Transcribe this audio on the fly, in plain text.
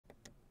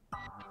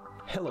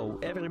Hello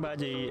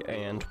everybody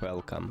and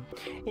welcome.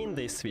 In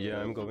this video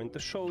I'm going to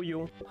show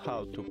you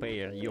how to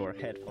pair your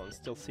headphones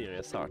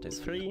SteelSeries Arctis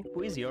 3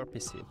 with your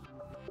PC.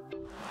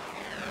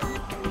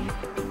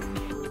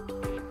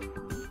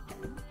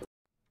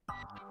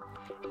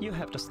 You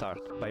have to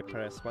start by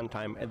press one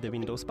time at the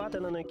Windows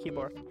button on your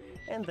keyboard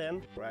and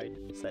then write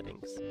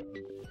Settings.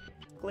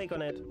 Click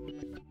on it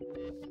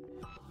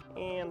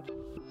and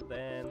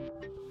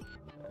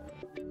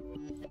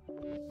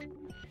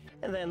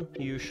then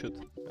you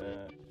should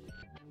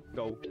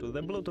go to the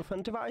Bluetooth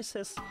and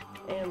devices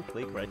and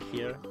click right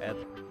here at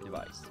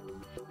device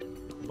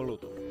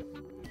Bluetooth.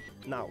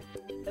 Now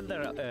at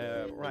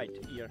the right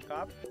ear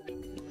cup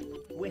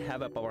we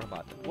have a power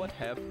button. What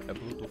have a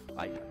Bluetooth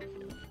icon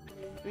here.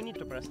 You need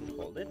to press and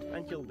hold it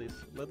until this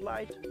LED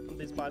light on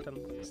this button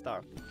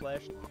starts to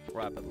flash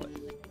rapidly.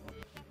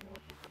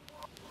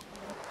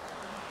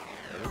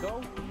 There we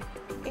go.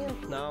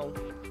 And now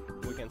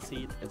we can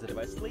see it as a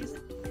device list.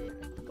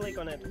 Click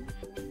on it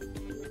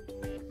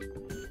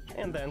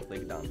and then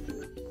click done.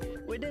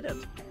 We did it!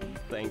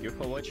 Thank you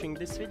for watching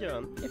this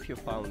video. If you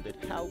found it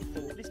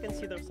helpful, please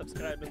consider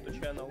subscribing to the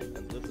channel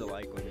and leave the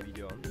like on the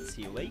video.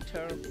 See you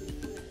later!